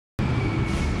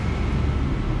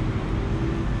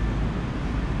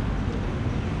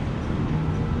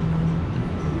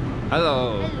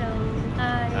Hello. Hello.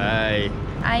 Hi. Hi.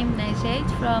 I'm Najet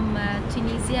from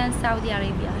Tunisia and Saudi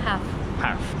Arabia. Half.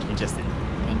 Interesting.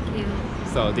 Thank you.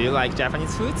 So, do you like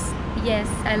Japanese foods? Yes,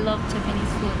 I love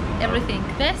Japanese food. Everything.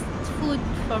 Best food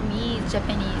for me is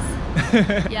Japanese.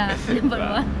 Yeah, number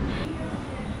Wow. one.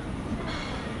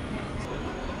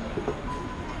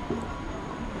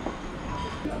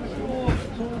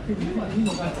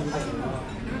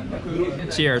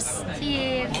 Cheers.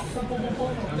 Cheers.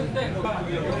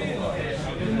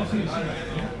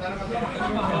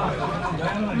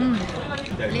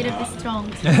 A little bit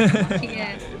strong.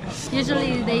 Yes.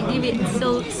 Usually they give it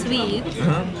so sweet,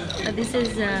 but this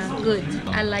is good.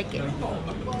 I like it.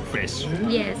 Fresh.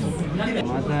 Yes.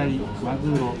 マダイ、マ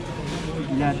グロ、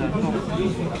イナダと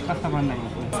カサバになり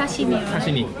ます。 Sashimi, right?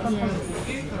 Sashimi. Yes.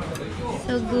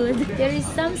 So good. There is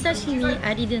some sashimi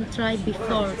I didn't try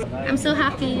before. I'm so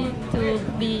happy to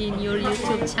be in your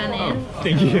YouTube channel.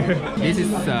 Thank you. This is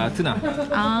tuna.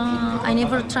 I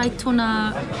never tried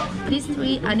tuna. These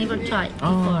three I never tried.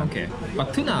 Oh, okay.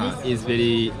 But tuna is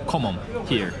very common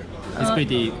here. It's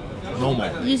pretty normal.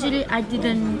 Usually I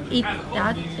didn't eat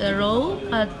that raw,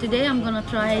 but today I'm gonna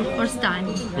try first time.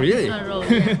 Really? This one raw,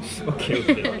 yeah. Okay.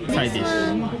 Side dish.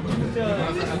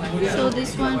 So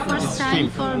this one first time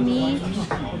shrimp. for me.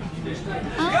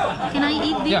 Can I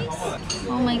eat this? Yeah.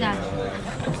 Oh my god.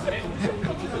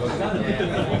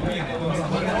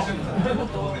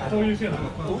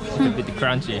 A bit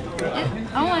crunchy.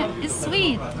 It's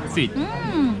sweet. Sweet.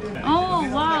 Oh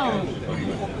wow.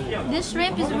 This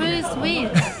shrimp is really sweet.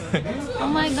 Oh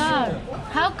my god.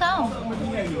 How come?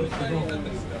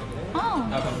 Oh.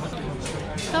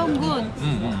 So good.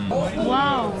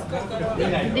 Wow.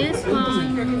 This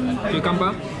one.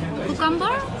 Cucumber?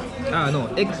 Cucumber? No,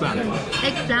 eggplant.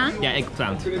 Eggplant? Yeah,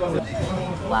 eggplant.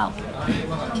 Wow.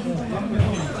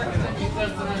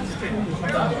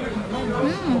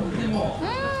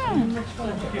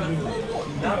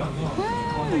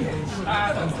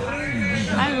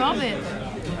 I love it.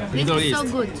 This Middle is so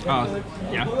East. good.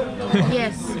 Yeah.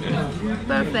 Yes.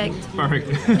 Perfect. Perfect.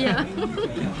 Yeah.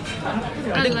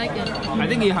 I like it. I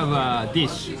think you have a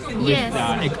dish with Yes.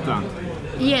 Eggplant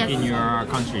Yes. in your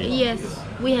country. Yes.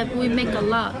 We make a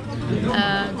lot.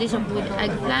 Dish with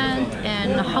eggplant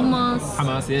and hummus.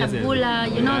 Hummus, yes, yes.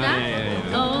 Tabbouleh, you know Yeah, that?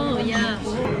 yeah. Oh yeah.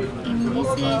 And this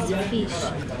is fish.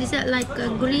 Is that like a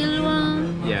grilled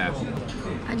one? Yeah.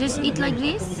 I just eat like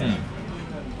this.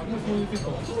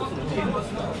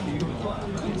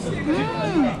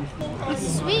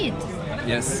 It's sweet.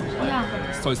 Yes.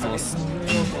 Yeah. Soy sauce.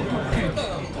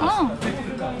 Oh.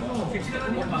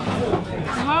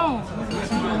 Wow.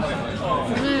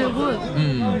 Really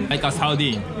good. Like a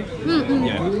sardine.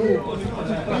 Yeah.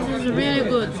 This is really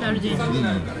good sardine.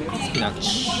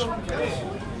 Spinach.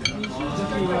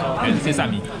 And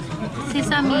sesame.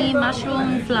 Sesame,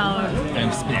 mushroom, flour.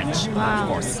 And spinach, Wow. of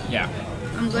course. Yeah.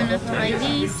 I'm gonna try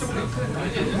this.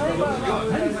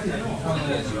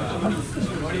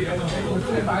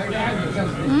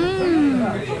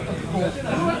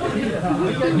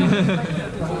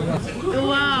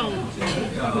 Wow.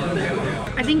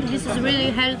 I think this is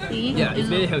really healthy. Yeah, it's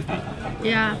very healthy.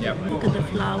 Yeah. Yeah. Look at the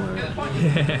flour.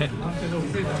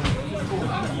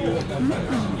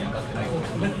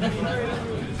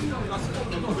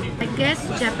 I guess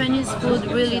Japanese food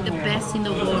really the best in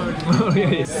the world. Oh,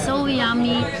 yeah. So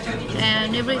yummy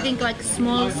and everything like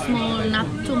small, not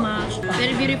too much.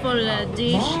 Very beautiful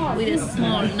dish with a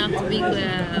small, not big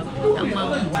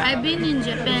amount. I've been in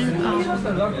Japan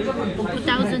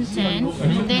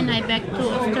 2010, then I back to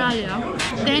Australia,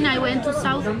 then I went to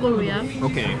South Korea,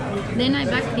 Okay. then I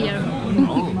back here.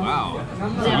 Oh, wow.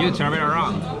 So you travel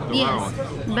around the Yes, world.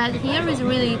 but here is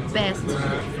really best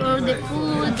for the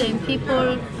food and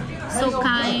people. So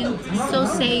kind, so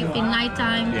safe in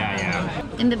nighttime, Yeah.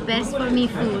 and the best for me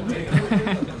food.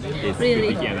 It's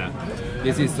Really? yeah.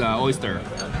 This is oyster.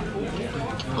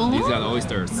 These are the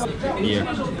oysters here.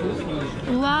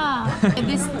 Wow,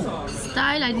 this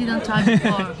style I didn't try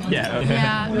before. Yeah.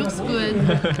 Yeah, looks good.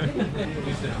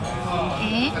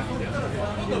 Eh?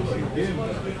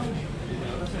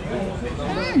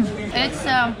 It's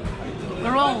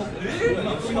raw.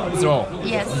 It's raw.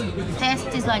 Yes, taste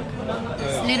is like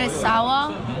little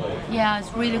sour. Yeah,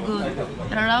 it's really good.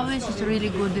 The rubbish is really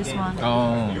good. This one.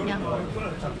 Oh. Yeah.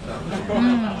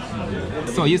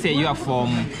 So you say you are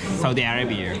from Saudi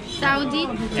Arabia Saudi,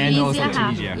 and also Tunisia,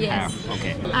 half. Tunisia. Yes. Half.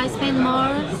 Okay. I spend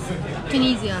more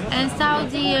Tunisia and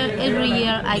Saudi every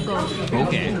year I go.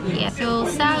 Okay. Yeah. So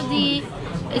Saudi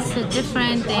is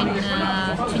different than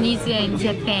Tunisia and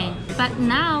Japan. But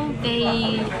now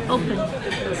they open.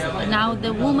 Now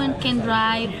the woman can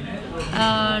drive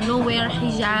no wear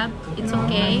hijab, it's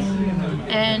okay,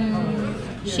 and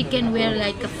she can wear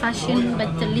like a fashion but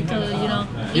a little, you know,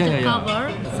 little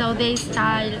cover. So they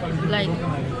style like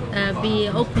be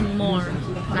open more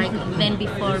like than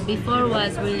before. Before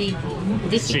was really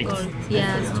difficult. Strict.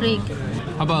 Yeah, strict.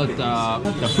 How about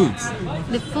the foods?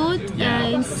 The food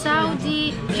in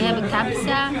Saudi, they have a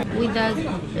kabsa with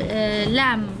a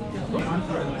lamb.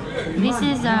 This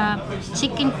is a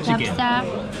chicken kabsa,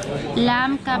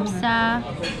 lamb kabsa.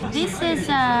 This is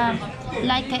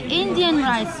like an Indian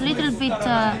rice, little bit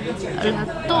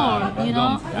tall, you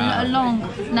know, long,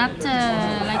 not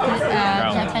like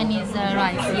Japanese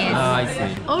rice. Yes. I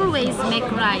see. Always make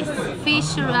rice,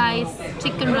 fish rice,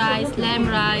 chicken rice, lamb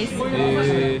rice.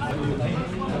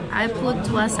 I put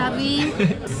wasabi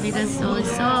with the soy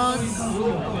sauce.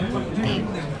 Okay.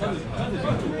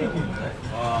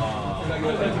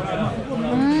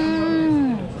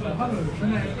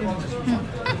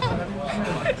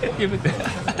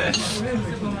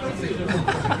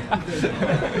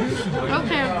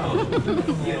 Okay.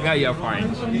 Yeah, you're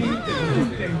fine.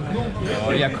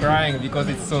 Oh, you're crying because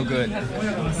it's so good.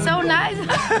 So nice.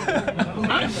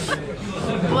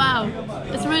 Wow,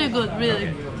 it's really good,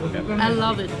 really. I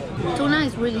love it. Tuna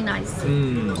is really nice.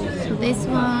 So this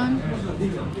one.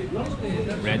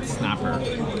 Red snapper.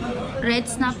 Red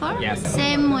snapper? Yes.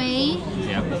 Same way.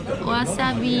 Yep.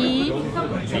 Wasabi.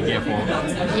 Be careful.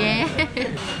 Yeah.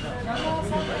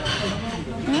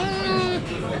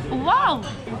 Wow.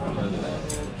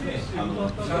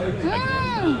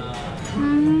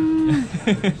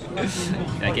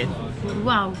 Like it?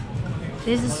 Wow.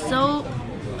 This is so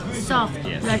soft,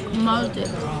 Yes. like malted.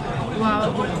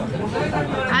 Wow.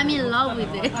 I'm in love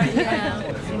with it. Yeah.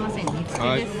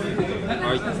 Alright.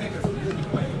 Alright.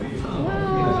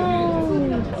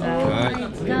 Oh my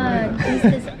god, this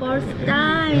is first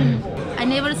time. I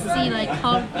never see like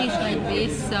whole fish like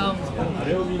this, so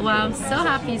wow, I'm so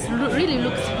happy. It really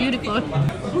looks beautiful.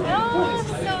 Oh,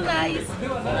 so nice.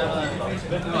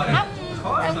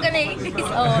 I'm gonna eat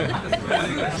this all.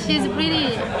 She's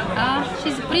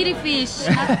pretty fish,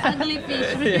 not ugly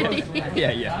fish, really.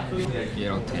 Yeah.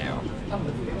 Yellow tail.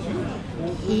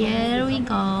 Here we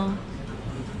go.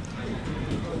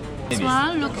 This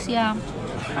one looks, yeah.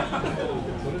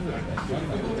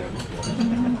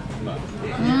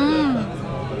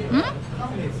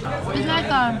 It's like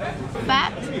a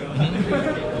fat.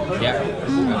 Yeah.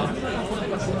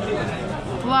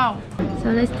 Wow. So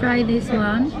let's try this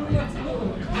one.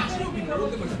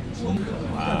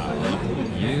 Wow.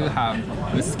 You have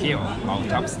good skill on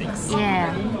chopsticks.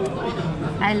 Yeah.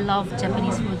 I love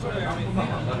Japanese food.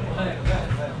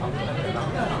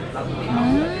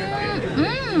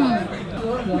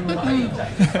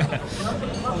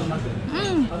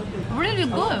 Really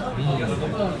good.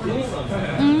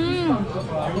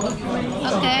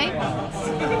 Okay.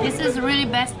 This is really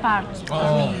best part for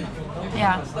me.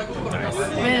 Yeah.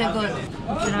 Really good.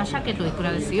 こちら鮭とイク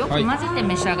ラですよ。はい混ぜて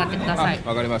召し上がってください。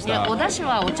わかりましでた。お出汁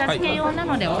はお茶漬け用な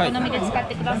のでお好みで使っ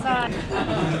てください。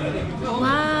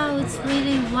 Wow, it's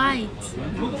really white.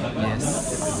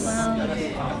 Yes. Wow.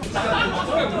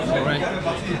 Alright.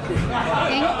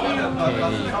 Thank you.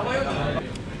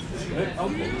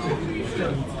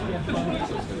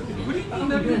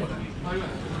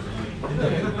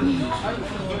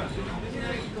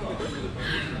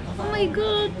 Oh my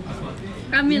god.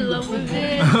 I'm in love with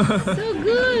it. So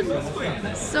good.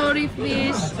 Sorry,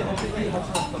 fish.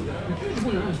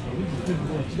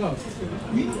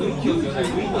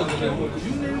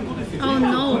 Oh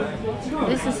no.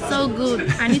 This is so good.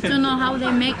 I need to know how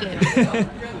they make it.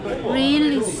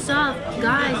 Really soft,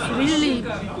 guys. Really.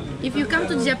 If you come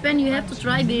to Japan, you have to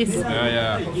try this.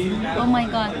 Yeah. Oh my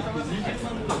god.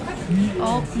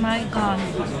 Oh my god.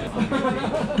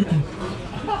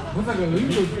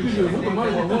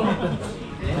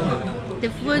 The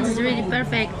food is really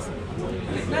perfect.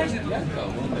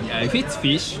 Yeah, if it's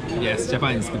fish, yes,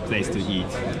 Japan is a good place to eat.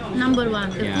 Number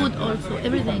one, the Yeah. food also,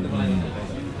 everything.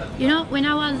 You know, when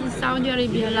I was in Saudi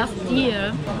Arabia last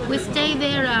year, we stayed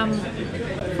there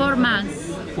 4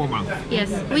 months. 4 months. Yes,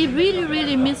 we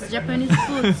really miss Japanese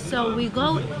food, so we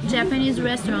go Japanese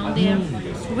restaurant there.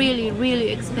 It's really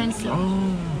expensive,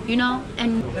 you know,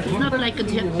 and it's not like a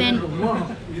Japan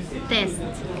taste,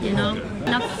 you know,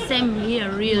 not same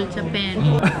here, real Japan.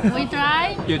 We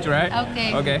try? You try?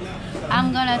 Okay. Okay.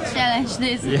 I'm gonna challenge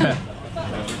this. Yeah.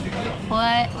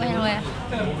 Wait.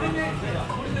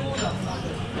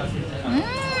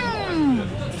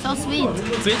 So sweet.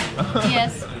 Sweet?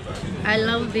 Yes, I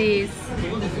love this.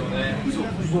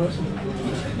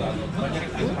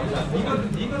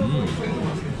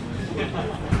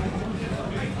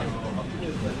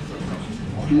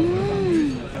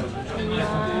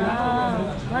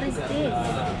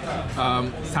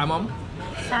 Salmon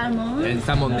Salmon. and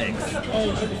salmon eggs.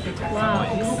 Eggs. Wow.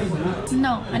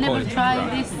 No, I never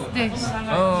tried this dish.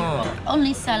 Oh,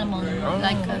 Only salmon,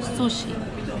 like sushi.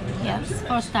 Yes,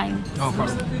 first time. of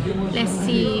course. Let's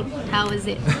see how is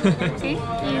it. Thank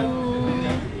you.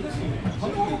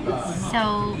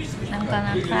 So I'm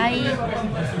gonna try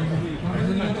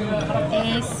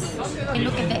this.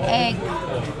 Look at the egg.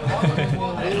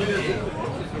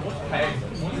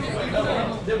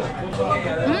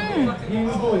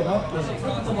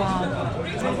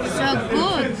 So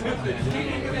good. So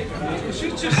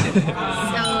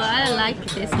I like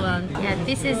this one. Yeah,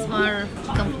 this is more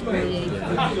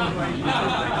comfortable.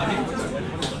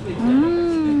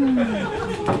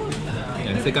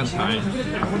 Yeah, second time.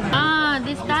 Ah,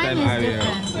 this time is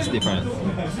different. It's different.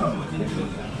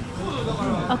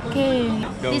 Okay,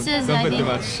 this is don't I put think too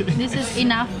much. this is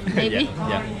enough, maybe.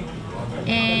 Yeah.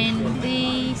 And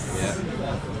this.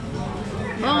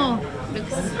 Oh, looks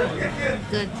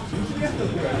good.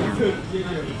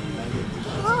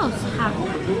 Oh, it's hot.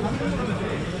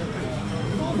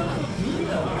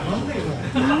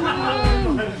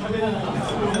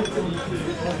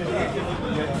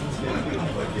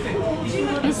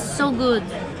 It's so good.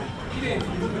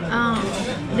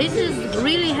 This is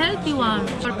really healthy one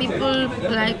for people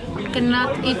like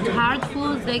cannot eat hard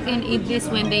foods. They can eat this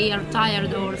when they are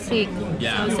tired or sick.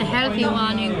 Yeah. So it's a healthy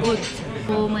one and good.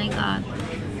 Oh my god.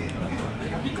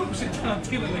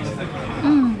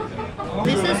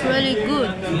 This is really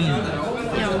good.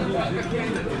 Yeah.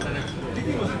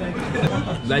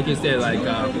 Like you said, like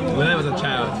when I was a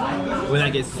child, when I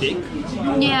get sick,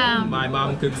 Yeah. my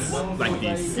mom cooks like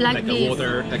this, Like the this.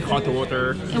 water, like hot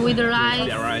water. And with the rice.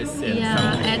 Yeah, rice and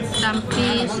Yeah, add some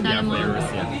fish, yeah, salmon.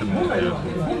 flavors.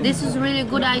 Yeah. This is really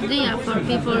good idea for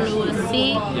people who are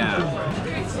sick. Yeah.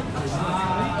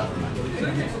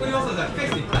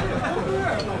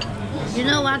 You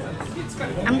know what?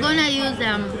 I'm gonna use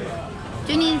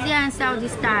Tunisia and Saudi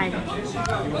style.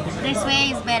 This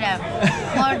way is better,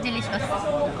 more delicious.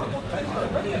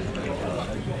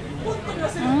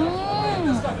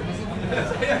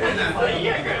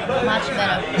 Much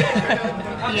better.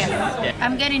 Yes.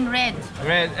 I'm getting red.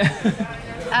 Red.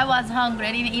 I was hungry.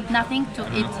 I didn't eat nothing to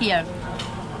eat here.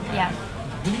 Yeah.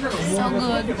 So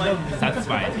good.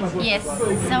 Satisfied. Yes,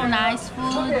 so nice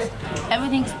food.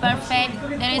 Everything's perfect.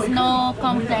 There is no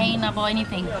complaint about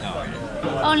anything.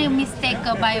 Only mistake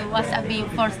by wasabi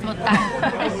first time.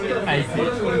 I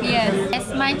see.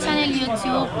 Yes, my channel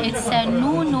YouTube. It's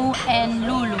Nunu and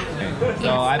Lulu.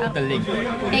 So I put the link.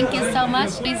 Thank you so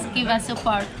much. Please give us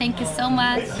support. Thank you so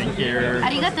much. Thank you. あ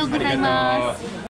りがとうございます。